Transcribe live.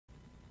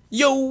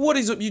Yo, what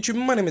is up YouTube?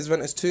 My name is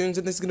Ventus Toons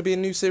and this is going to be a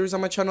new series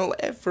on my channel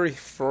every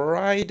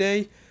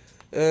Friday.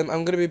 I'm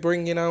going to be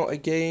bringing out a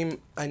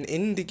game, an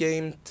indie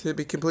game, to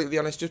be completely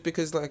honest, just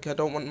because I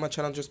don't want my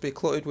channel just to be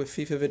cluttered with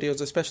FIFA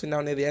videos, especially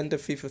now near the end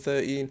of FIFA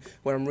 13,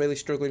 where I'm really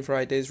struggling for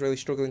ideas, really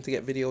struggling to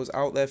get videos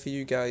out there for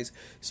you guys.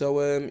 So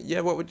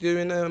yeah, what we're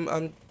doing,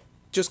 I'm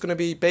just going to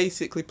be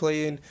basically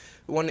playing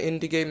one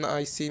indie game that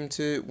I seem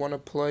to want to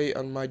play,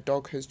 and my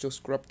dog has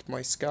just grabbed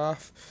my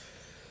scarf.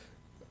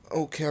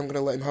 Okay, I'm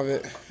gonna let him have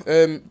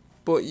it.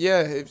 But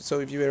yeah,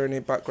 so if you hear any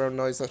background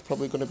noise, that's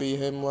probably gonna be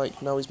him.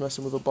 Like now he's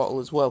messing with a bottle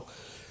as well.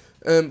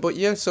 But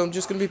yeah, so I'm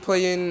just gonna be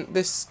playing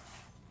this.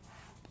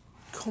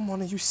 Come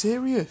on, are you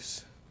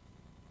serious?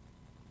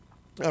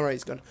 All right,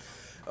 he's gone.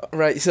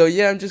 Right, so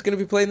yeah, I'm just going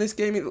to be playing this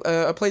game.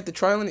 I played the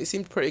trial and it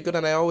seemed pretty good,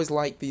 and I always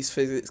like these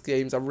physics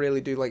games. I really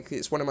do. Like,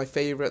 it's one of my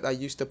favourite. I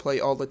used to play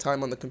all the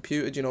time on the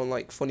computer, you know,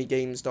 like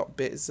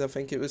funnygames.biz, I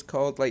think it was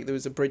called. Like, there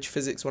was a bridge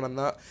physics one on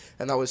that,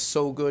 and that was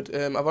so good.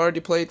 I've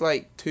already played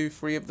like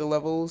 2-3 of the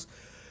levels,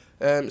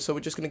 so we're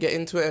just going to get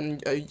into it,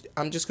 and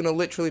I'm just going to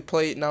literally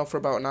play it now for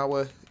about an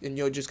hour, and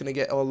you're just going to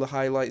get all the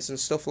highlights and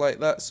stuff like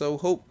that. So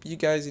hope you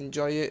guys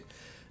enjoy it.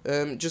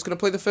 Just going to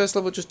play the first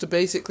level just to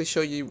basically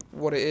show you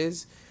what it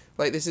is.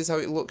 Like, this is how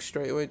it looks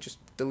straight away. Just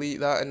delete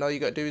that, and all you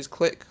got to do is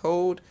click,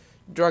 hold,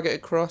 drag it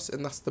across,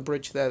 and that's the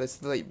bridge there. This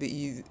is like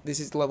this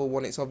is level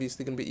 1. It's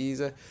obviously going to be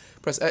easier.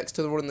 Press X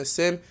to run the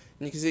sim,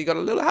 and you can see you got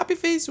a little happy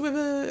face with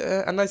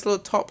a nice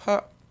little top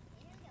hat.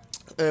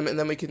 And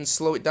then we can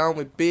slow it down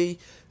with B,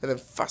 and then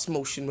fast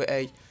motion with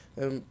A.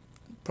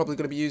 Probably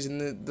going to be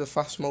using the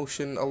fast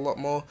motion a lot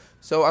more.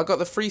 So I got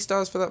the 3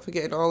 stars for that, for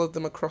getting all of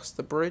them across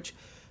the bridge.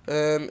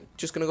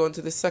 Just going to go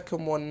into the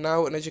second one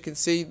now, and as you can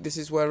see, this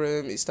is where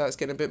it starts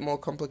getting a bit more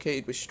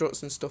complicated with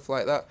struts and stuff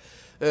like that.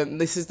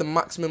 This is the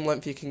maximum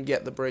length you can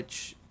get the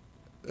bridge.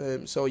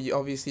 So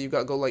obviously you've got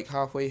to go like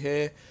halfway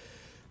here,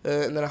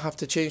 and then I have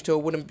to change to a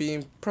wooden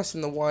beam,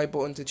 pressing the Y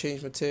button to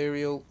change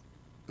material,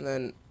 and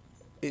then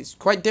it's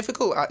quite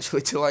difficult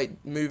actually to like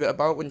move it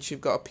about once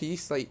you've got a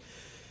piece. Like,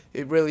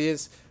 it really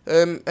is.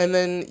 And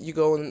then you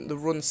go on the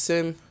run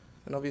sim,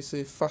 and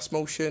obviously fast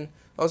motion.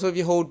 Also, if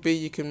you hold B,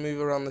 you can move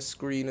around the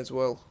screen as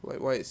well, like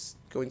while it's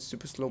going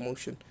super slow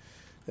motion.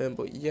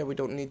 But yeah, we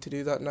don't need to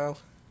do that now.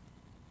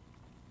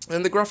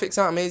 And the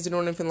graphics aren't amazing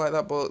or anything like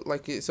that, but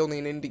like, it's only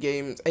an indie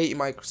game. It's 80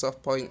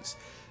 Microsoft points,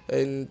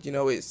 and you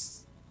know,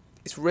 it's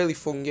a really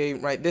fun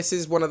game. Right, this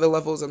is one of the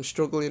levels I'm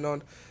struggling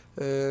on.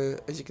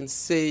 As you can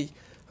see,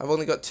 I've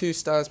only got 2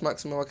 stars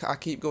maximum. I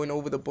keep going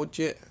over the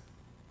budget.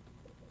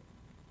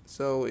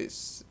 So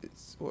it's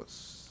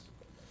what's.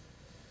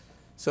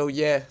 So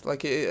yeah,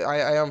 like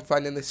I am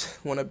finding this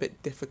one a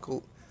bit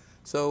difficult.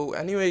 So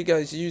anyway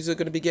guys, you are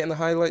going to be getting the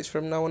highlights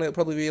from now on. It'll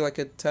probably be like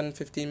a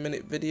 10-15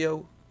 minute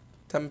video,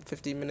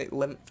 10-15 minute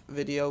length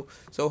video.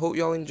 So I hope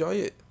you all enjoy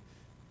it.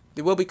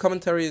 There will be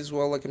commentary as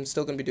well, like I'm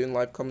still going to be doing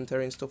live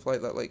commentary and stuff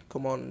like that, like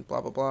come on, blah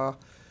blah blah.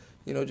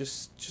 You know,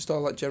 just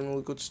all that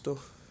general good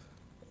stuff.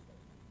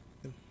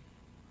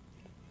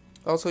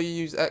 Also, you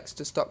use X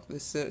to stop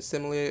this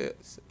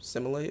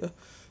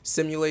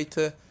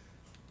simulator.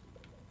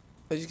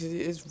 As you can see,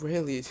 it's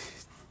really,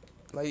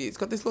 like, it's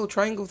got this little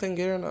triangle thing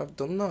here, and I've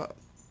done that,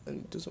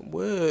 and it doesn't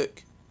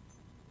work.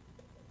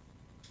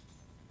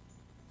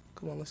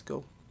 Come on, let's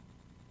go.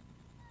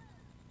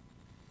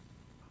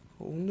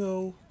 Oh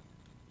no.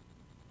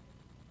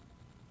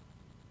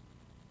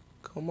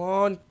 Come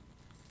on.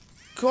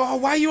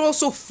 God, why are you all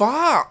so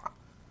far?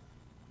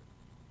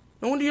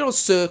 No wonder you're all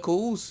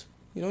circles.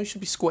 You know, you should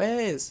be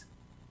squares.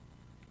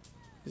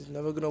 It's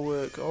never gonna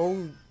work.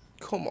 Oh,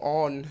 come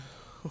on.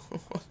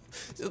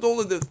 It's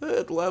only the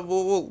 3rd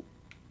level.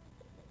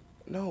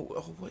 No,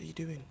 oh, what are you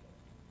doing?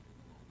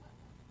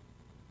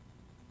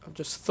 I've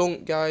just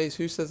thunk, guys.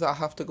 Who says that I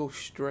have to go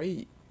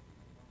straight?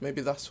 Maybe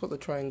that's what the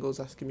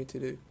triangle's asking me to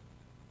do.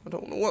 I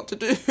don't know what to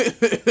do.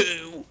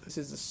 This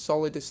is the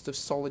solidest of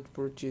solid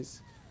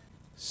bridges.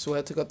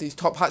 Swear to God, these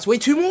top hats way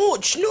too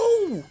much.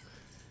 No!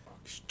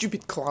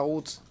 Stupid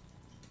clouds.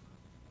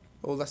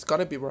 Oh, that's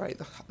gotta be right.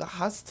 That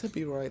has to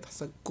be right.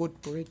 That's a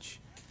good bridge.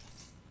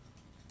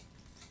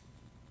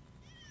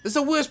 It's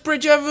the worst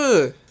bridge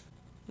ever!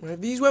 Right,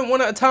 if these went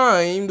one at a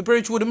time, the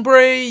bridge wouldn't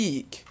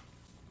break!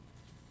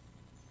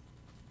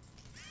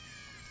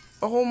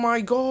 Oh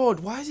my God,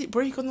 why does it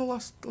break on the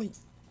last, like...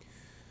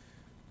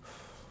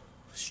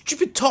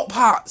 Stupid top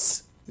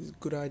hats! This is a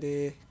good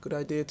idea. Good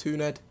idea,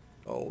 Toonhead.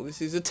 Oh,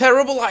 this is a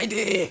terrible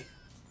idea!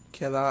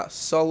 Okay, that's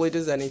solid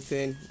as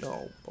anything.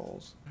 No,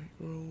 balls.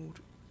 Right,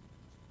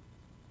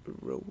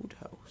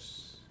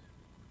 roadhouse.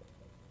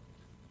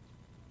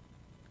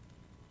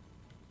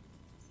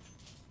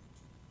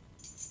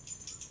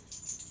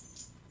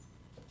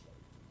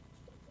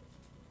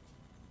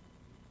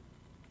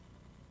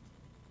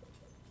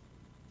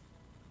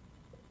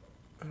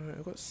 Alright,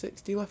 I've got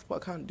 60 left, but I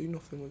can't do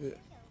nothing with it.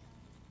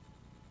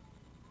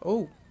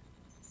 Oh.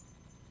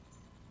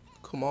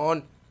 Come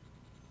on.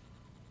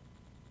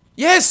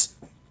 Yes!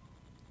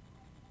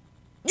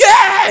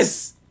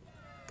 Yes!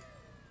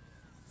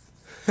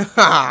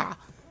 Haha!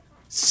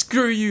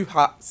 Screw you,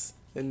 hats.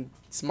 and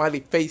smiley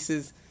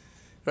faces.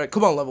 Right,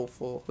 come on, level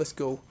 4. Let's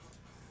go.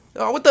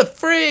 Oh, what the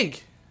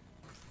frig?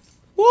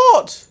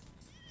 What?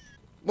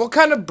 What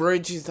kind of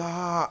bridge is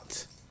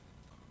that?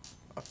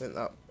 I think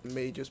that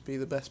may just be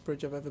the best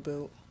bridge I've ever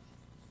built.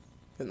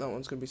 I think that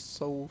one's going to be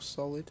so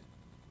solid.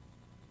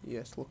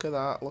 Yes, look at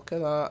that, look at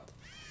that.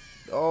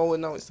 Oh,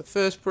 and now it's the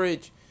first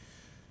bridge.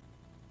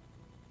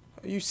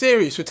 Are you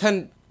serious? We're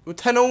 10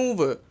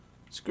 over.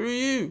 Screw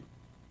you.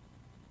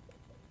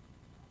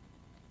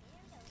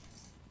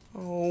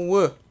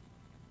 Oh,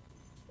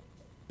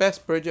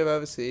 best bridge I've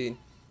ever seen.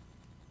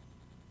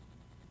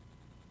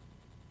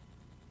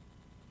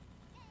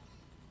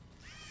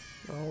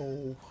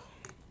 Oh.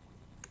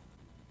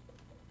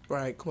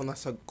 Right, come on,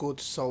 that's a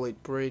good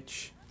solid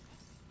bridge.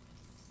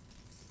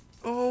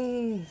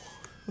 Oh.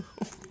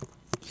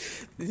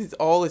 This is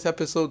all this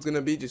episode's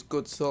gonna be, just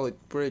good solid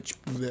bridge.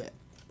 Blech.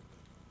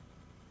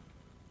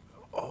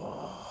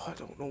 Oh, I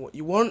don't know what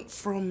you want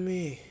from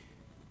me.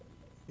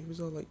 It was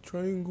all like,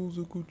 triangles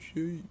are good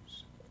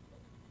shapes.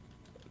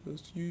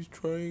 Let's use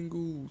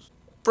triangles.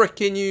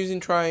 Frickin' using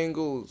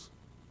triangles.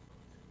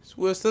 It's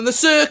worse than the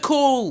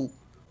circle.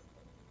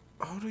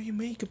 How do you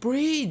make a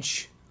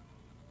bridge?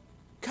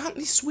 Can't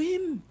they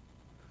swim?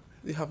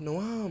 They have no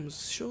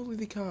arms. Surely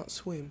they can't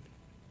swim.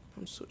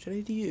 I'm such an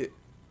idiot.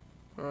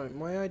 Alright,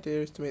 my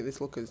idea is to make this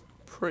look as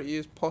pretty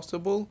as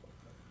possible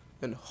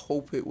and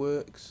hope it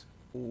works.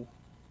 Ooh.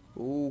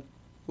 Ooh.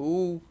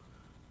 Ooh.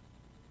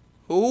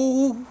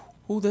 Ooh.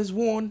 Ooh, there's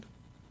one.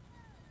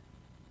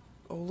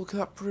 Oh, look at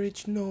that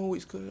bridge. No,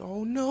 it's good.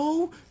 Oh,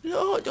 no.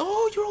 No.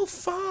 Oh, you're all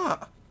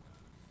fat.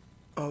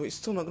 Oh, it's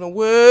still not going to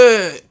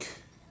work.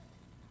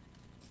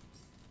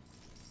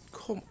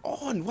 Come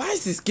on. Why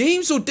is this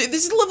game so...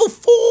 This is level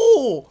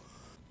 4.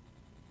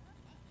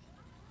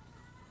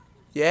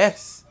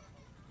 Yes.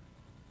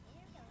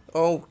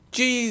 Oh,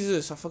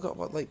 Jesus. I forgot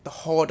about, like, the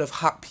horde of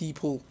hat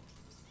people.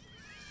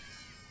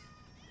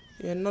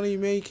 Yeah, none of you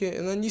make it.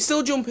 And then you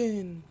still jump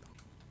in.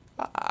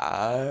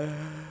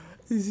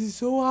 This is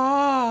so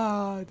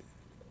hard.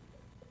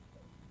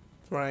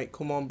 Right,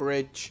 come on,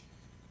 bridge.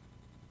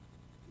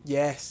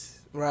 Yes.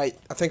 Right,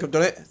 I think I've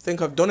done it. I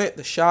think I've done it.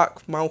 The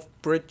shark mouth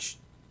bridge.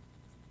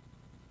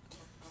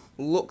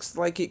 Looks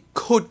like it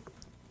could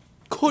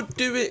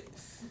do it.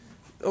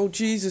 Oh,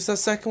 Jesus, that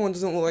second one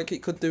doesn't look like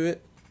it could do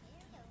it.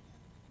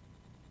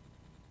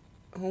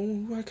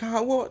 Oh, I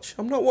can't watch.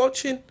 I'm not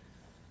watching. I'm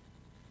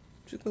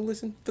just going to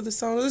listen for the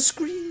sound of the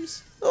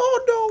screams.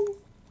 Oh, no.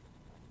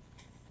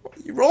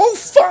 You're all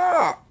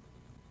fat.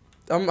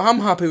 I'm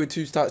happy with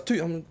 2 stars.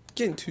 I'm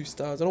getting 2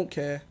 stars. I don't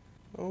care.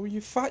 Oh,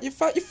 you fat, you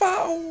fat, you fat.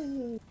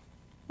 Oh.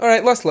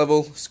 Alright, last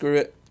level. Screw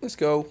it. Let's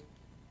go.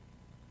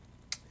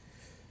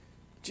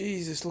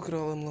 Jesus, look at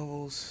all them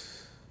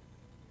levels.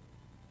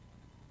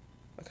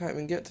 I can't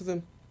even get to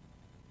them.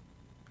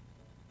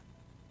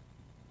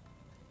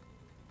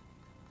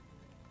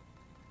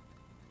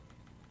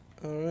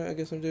 Alright, I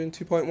guess I'm doing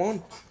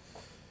 2.1.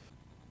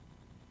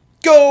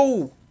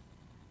 Go!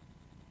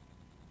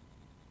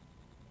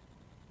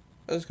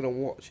 I'm just gonna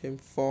watch him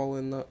fall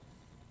in that.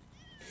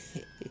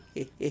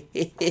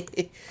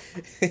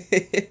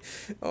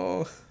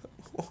 Oh.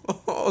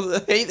 Oh,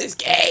 I hate this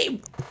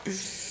game!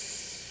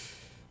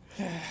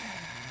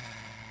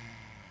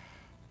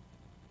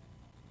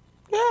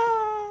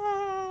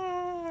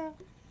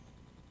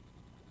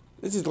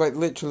 This is like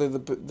literally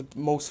the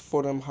most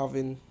fun I'm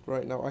having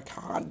right now. I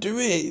can't do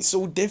it. It's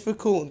so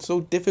difficult and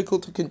so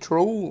difficult to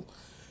control.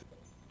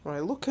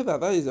 Right, look at that.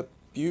 That is a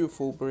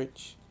beautiful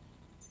bridge.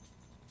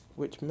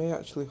 Which may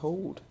actually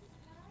hold.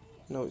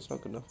 No, it's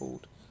not going to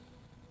hold.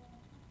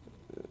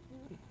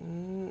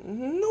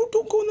 No,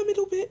 don't go in the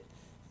middle bit.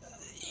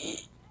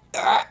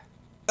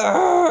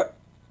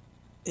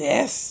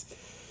 Yes.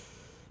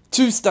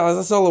 2 stars,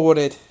 that's all I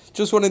wanted.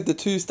 Just wanted the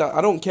 2 star.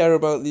 I don't care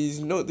about these.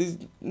 No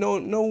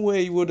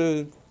way would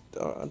have.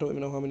 I don't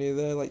even know how many are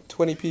there. Like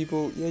 20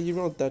 people. Yeah, you're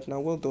all dead now.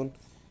 Well done.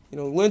 You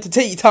know, learn to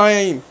take your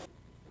time.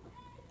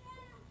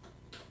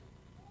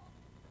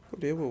 Oh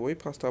dear, we're way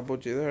past our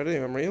budget there. I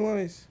didn't even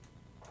realise.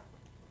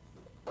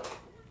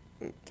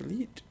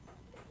 Delete.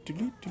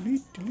 Delete,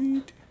 delete,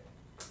 delete.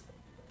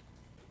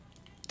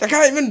 I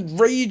can't even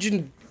rage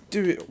and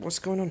do it. What's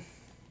going on?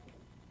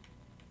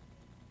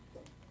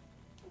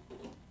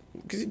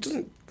 Because it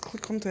doesn't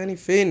click onto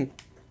anything.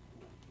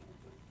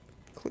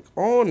 Click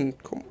on.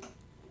 Come.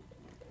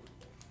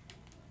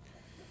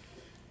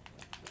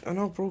 I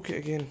now broke it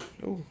again.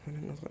 Oh, I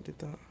didn't know that I did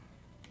that.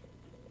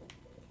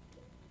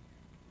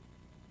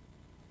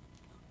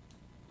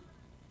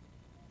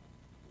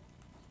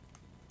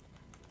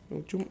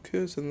 Oh, jump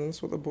cursor, and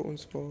that's what the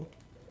button's for.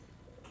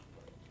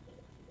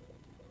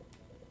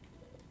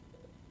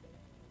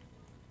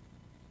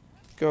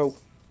 Go.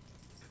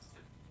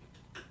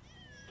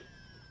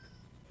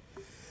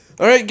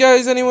 Alright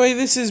guys, anyway,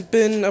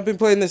 I've been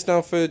playing this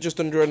now for just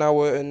under an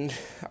hour and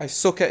I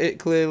suck at it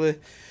clearly.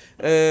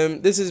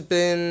 This has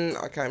been,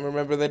 I can't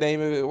remember the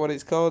name of it, what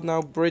it's called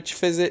now, Bridge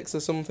Physics or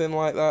something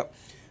like that.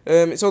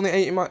 It's only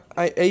 80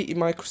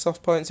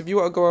 Microsoft points. If you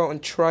want to go out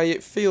and try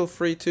it, feel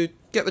free to.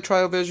 get the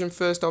trial version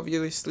first.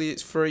 Obviously,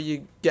 it's free.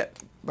 You get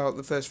about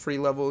the first 3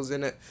 levels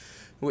in it,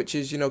 which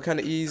is, you know, kind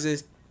of easy.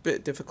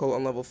 Bit difficult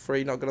on level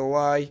 3, not gonna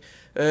lie.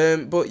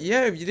 But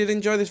yeah, if you did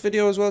enjoy this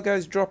video as well,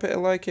 guys, drop it a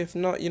like. If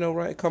not, you know,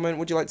 write a comment.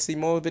 Would you like to see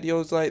more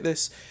videos like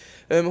this?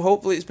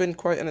 Hopefully it's been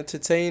quite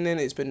entertaining.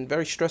 It's been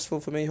very stressful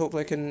for me.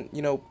 Hopefully I can,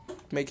 you know,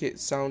 make it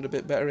sound a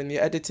bit better in the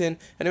editing.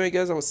 Anyway,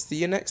 guys, I will see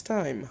you next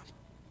time.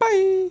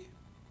 Bye.